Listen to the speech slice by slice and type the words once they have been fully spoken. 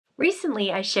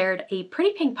Recently, I shared a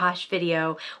Pretty Pink Posh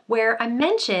video where I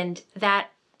mentioned that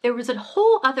there was a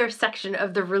whole other section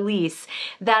of the release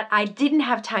that I didn't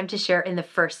have time to share in the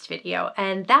first video,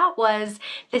 and that was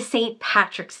the St.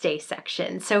 Patrick's Day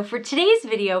section. So for today's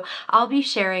video, I'll be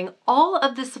sharing all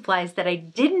of the supplies that I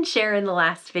didn't share in the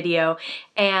last video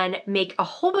and make a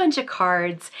whole bunch of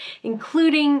cards,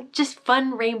 including just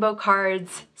fun rainbow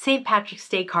cards, St. Patrick's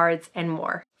Day cards, and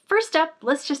more. First up,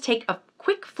 let's just take a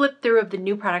quick flip through of the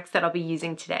new products that I'll be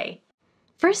using today.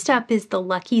 First up is the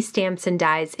Lucky Stamps and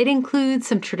Dies. It includes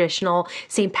some traditional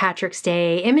St. Patrick's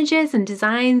Day images and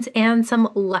designs and some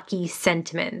lucky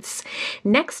sentiments.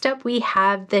 Next up we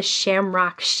have the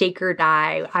Shamrock shaker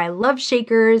die. I love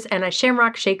shakers and a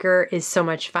Shamrock shaker is so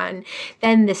much fun.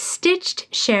 Then the Stitched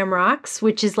Shamrocks,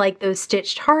 which is like those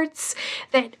stitched hearts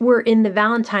that were in the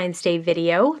Valentine's Day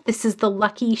video. This is the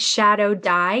Lucky Shadow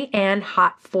die and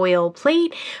hot foil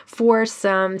plate for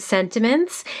some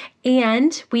sentiments.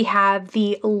 And we have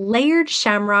the Layered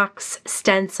Shamrocks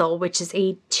stencil, which is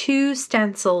a 2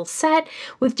 stencil set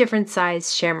with different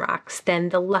size shamrocks. Then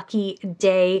the Lucky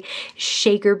Day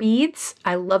shaker beads.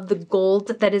 I love the gold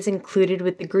that is included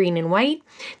with the green and white.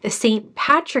 The St.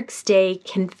 Patrick's Day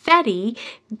confetti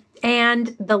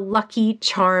and the Lucky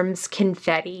Charms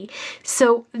confetti.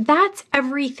 So that's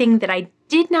everything that I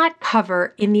did not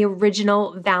cover in the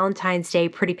original Valentine's Day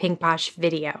Pretty Pink Posh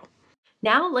video.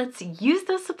 Now let's use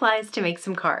those supplies to make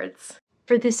some cards.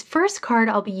 For this first card,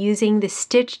 I'll be using the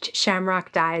Stitched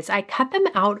Shamrock dies. I cut them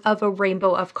out of a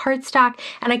rainbow of cardstock,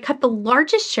 and I cut the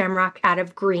largest shamrock out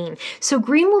of green. So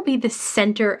green will be the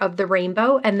center of the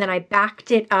rainbow, and then I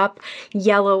backed it up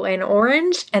yellow and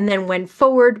orange, and then went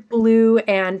forward blue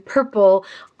and purple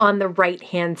on the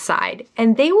right-hand side.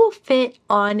 And they will fit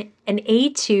on an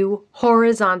A2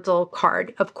 horizontal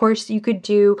card. Of course, you could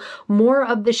do more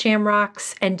of the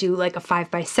shamrocks and do like a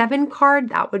 5x7 card.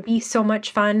 That would be so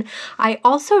much fun. I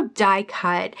also die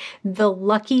cut the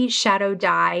Lucky Shadow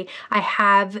die. I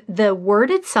have the word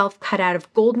itself cut out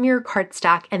of gold mirror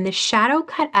cardstock and the shadow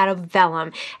cut out of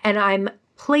vellum. And I'm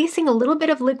placing a little bit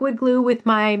of liquid glue with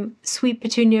my Sweet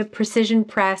Petunia precision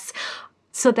press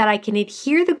so that I can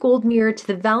adhere the gold mirror to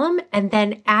the vellum and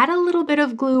then add a little bit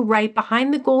of glue right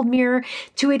behind the gold mirror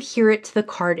to adhere it to the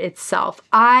card itself.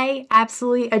 I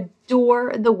absolutely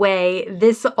adore the way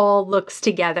this all looks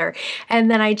together. And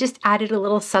then I just added a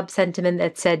little sub-sentiment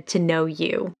that said, "To know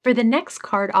you." For the next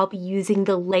card, I'll be using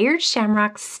the Layered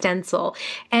Shamrock stencil.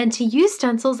 And to use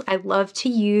stencils, I love to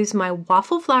use my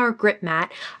waffle flower grip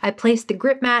mat. I place the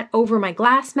grip mat over my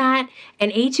glass mat,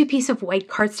 an A2 piece of white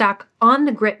cardstock on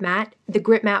the grip mat. The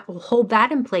grip mat will hold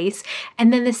that in place,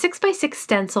 and then the 6x6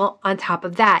 stencil on top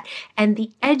of that. And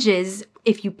the edges,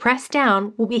 if you press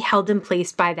down, will be held in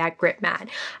place by that grip mat.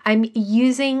 I'm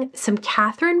using some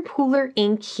Catherine Pooler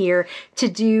ink here to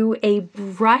do a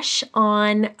brush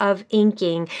on of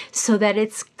inking so that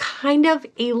it's kind of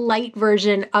a light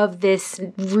version of this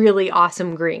really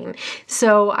awesome green.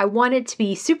 So I want it to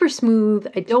be super smooth.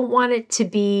 I don't want it to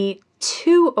be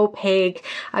too opaque.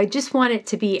 I just want it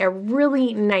to be a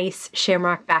really nice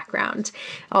shamrock background.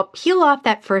 I'll peel off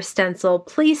that first stencil,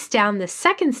 place down the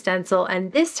second stencil,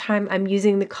 and this time I'm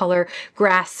using the color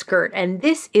Grass Skirt. And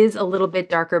this is a little bit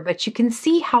darker, but you can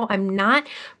see how I'm not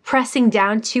pressing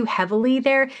down too heavily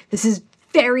there. This is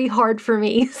very hard for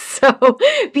me, so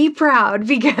be proud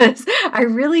because I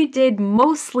really did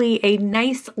mostly a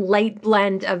nice light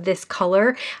blend of this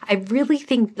color. I really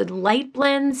think the light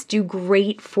blends do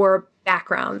great for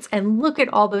backgrounds, and look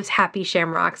at all those happy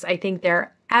shamrocks. I think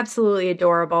they're absolutely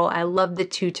adorable. I love the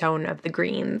two-tone of the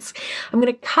greens. I'm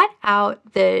going to cut out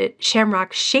the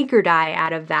Shamrock shaker die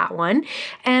out of that one,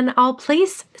 and I'll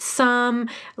place some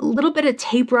little bit of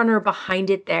tape runner behind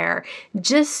it there,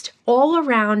 just all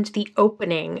around the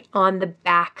opening on the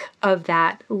back of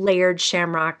that layered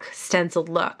shamrock stenciled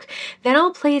look. Then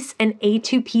I'll place an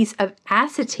A2 piece of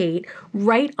acetate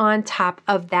right on top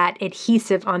of that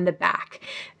adhesive on the back.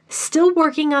 Still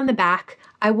working on the back,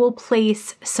 I will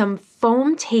place some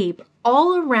foam tape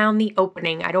all around the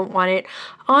opening. I don't want it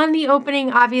on the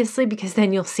opening, obviously, because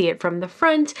then you'll see it from the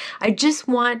front. I just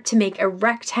want to make a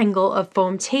rectangle of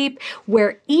foam tape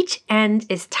where each end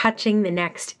is touching the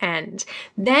next end.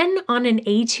 Then on an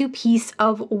A2 piece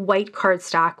of white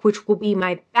cardstock, which will be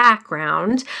my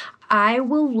background, I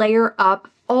will layer up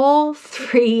all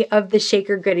 3 of the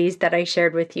shaker goodies that I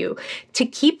shared with you. To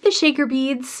keep the shaker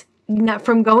beads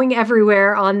from going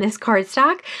everywhere on this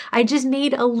cardstock, I just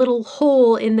made a little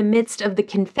hole in the midst of the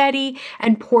confetti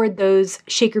and poured those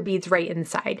shaker beads right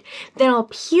inside. Then I'll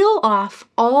peel off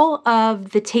all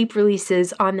of the tape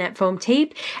releases on that foam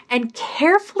tape and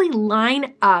carefully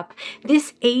line up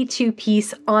this A2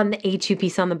 piece on the A2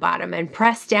 piece on the bottom and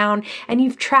press down, and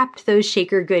you've trapped those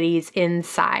shaker goodies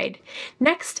inside.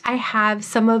 Next, I have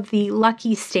some of the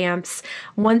Lucky stamps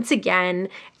once again,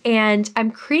 and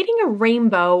I'm creating a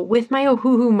rainbow with my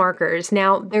Ohuhu markers.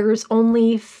 Now, there's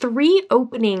only 3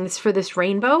 openings for this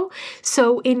rainbow,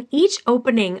 so in each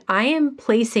opening, I am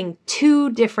placing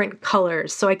 2 different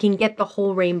colors so I can get the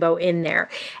whole rainbow in there.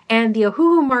 And the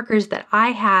Ohuhu markers that I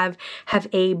have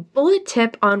a bullet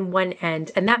tip on one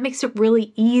end, and that makes it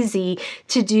really easy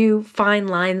to do fine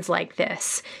lines like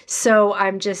this. So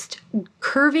I'm just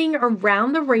curving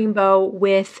around the rainbow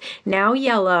with now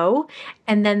yellow,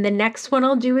 and then the next one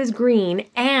I'll do is green.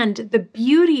 And the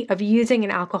beauty of using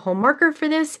an alcohol marker for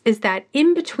this is that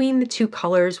in between the 2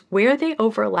 colors, where they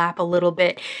overlap a little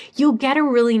bit, you'll get a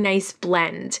really nice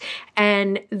blend.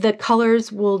 And the colors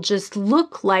will just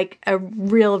look like a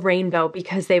real rainbow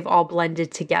because they've all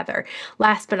blended together.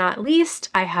 Last but not least,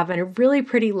 I have a really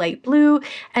pretty light blue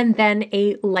and then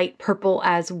a light purple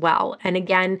as well. And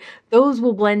again, those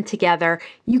will blend together.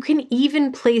 You can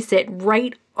even place it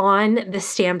right on the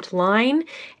stamped line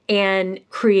and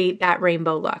create that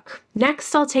rainbow look.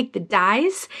 Next, I'll take the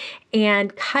dies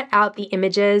and cut out the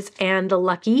images and the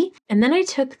Lucky. And then I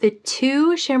took the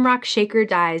 2 Shamrock shaker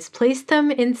dies, placed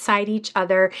them inside each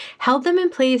other, held them in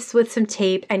place with some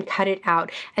tape and cut it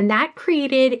out. And that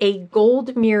created a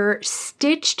gold mirror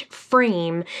stitched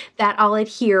frame that I'll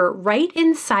adhere right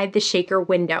inside the shaker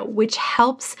window, which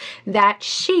helps that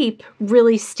shape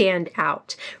really stand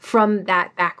out from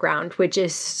that background, which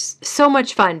is so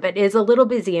much fun, but is a little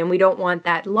busy, and we don't want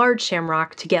that large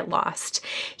shamrock to get lost.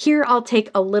 Here I'll take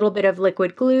a little bit of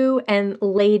liquid glue and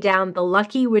lay down the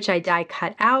Lucky, which I die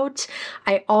cut out.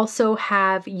 I also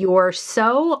have your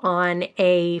sew on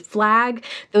a flag.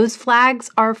 Those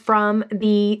flags are from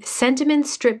the sentiment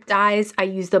strip dies. I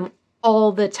use them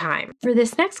all the time. For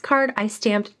this next card, I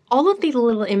stamped all of the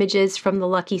little images from the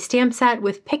Lucky stamp set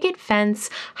with Picket Fence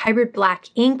Hybrid Black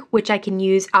ink, which I can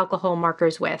use alcohol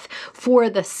markers with. For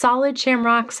the solid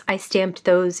Shamrocks, I stamped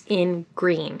those in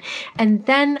green. And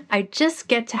then I just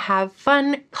get to have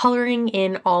fun coloring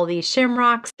in all these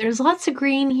Shamrocks. There's lots of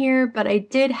green here, but I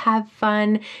did have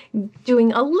fun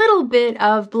doing a little bit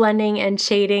of blending and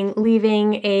shading,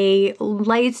 leaving a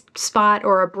light spot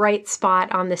or a bright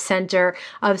spot on the center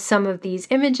of some of these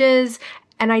images.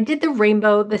 And I did the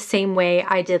rainbow the same way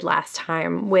I did last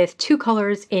time with 2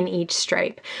 colors in each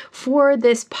stripe. For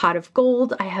this pot of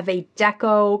gold, I have a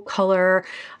deco color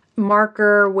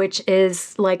marker, which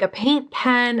is like a paint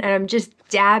pen, and I'm just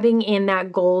dabbing in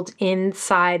that gold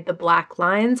inside the black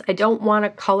lines. I don't want to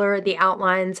color the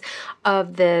outlines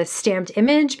of the stamped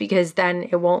image because then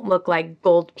it won't look like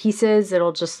gold pieces.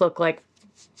 It'll just look like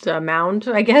a mound,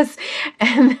 I guess.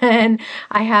 And then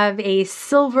I have a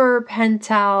silver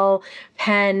Pentel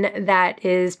pen that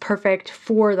is perfect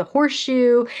for the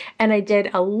horseshoe, and I did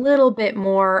a little bit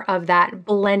more of that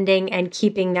blending and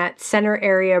keeping that center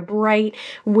area bright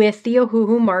with the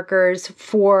Ohuhu markers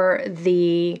for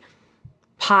the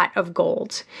pot of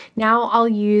gold. Now I'll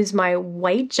use my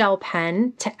white gel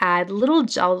pen to add little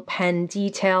gel pen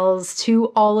details to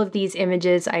all of these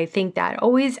images. I think that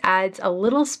always adds a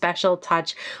little special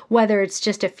touch, whether it's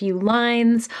just a few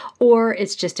lines or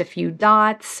it's just a few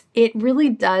dots. It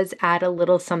really does add a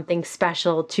little something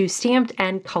special to stamped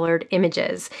and colored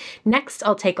images. Next,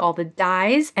 I'll take all the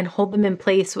dies and hold them in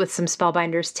place with some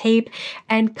Spellbinders tape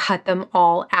and cut them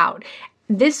all out.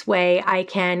 This way I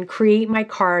can create my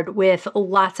card with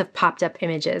lots of popped up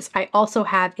images. I also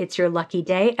have It's Your Lucky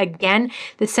Day. Again,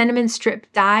 the sentiment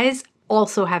strip dies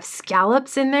also have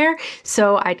scallops in there,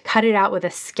 so I'd cut it out with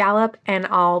a scallop and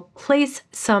I'll place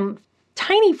some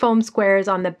tiny foam squares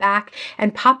on the back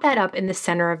and pop that up in the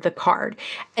center of the card.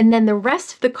 And then the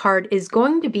rest of the card is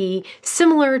going to be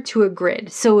similar to a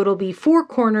grid. So it'll be 4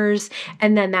 corners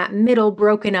and then that middle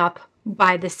broken up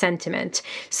by the sentiment.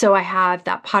 So I have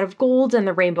that pot of gold and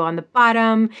the rainbow on the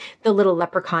bottom, the little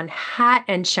leprechaun hat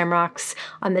and Shamrocks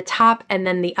on the top, and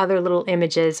then the other little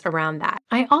images around that.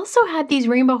 I also had these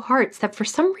rainbow hearts that for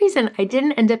some reason I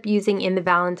didn't end up using in the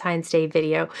Valentine's Day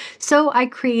video. So I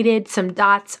created some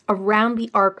dots around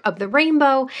the arc of the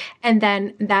rainbow, and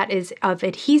then that is of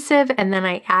adhesive, and then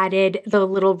I added the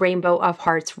little rainbow of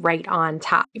hearts right on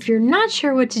top. If you're not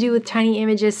sure what to do with tiny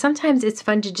images, sometimes it's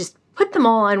fun to just put them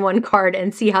all on one card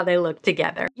and see how they look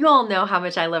together. You all know how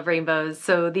much I love rainbows,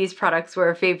 so these products were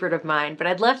a favorite of mine, but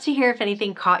I'd love to hear if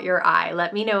anything caught your eye.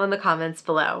 Let me know in the comments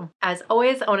below. As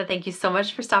always, I want to thank you so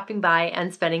much for stopping by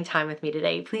and spending time with me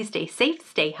today. Please stay safe,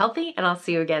 stay healthy, and I'll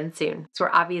see you again soon. So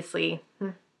we're obviously,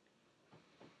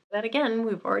 that again,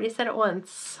 we've already said it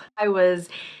once. I was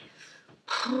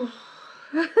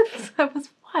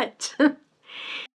what?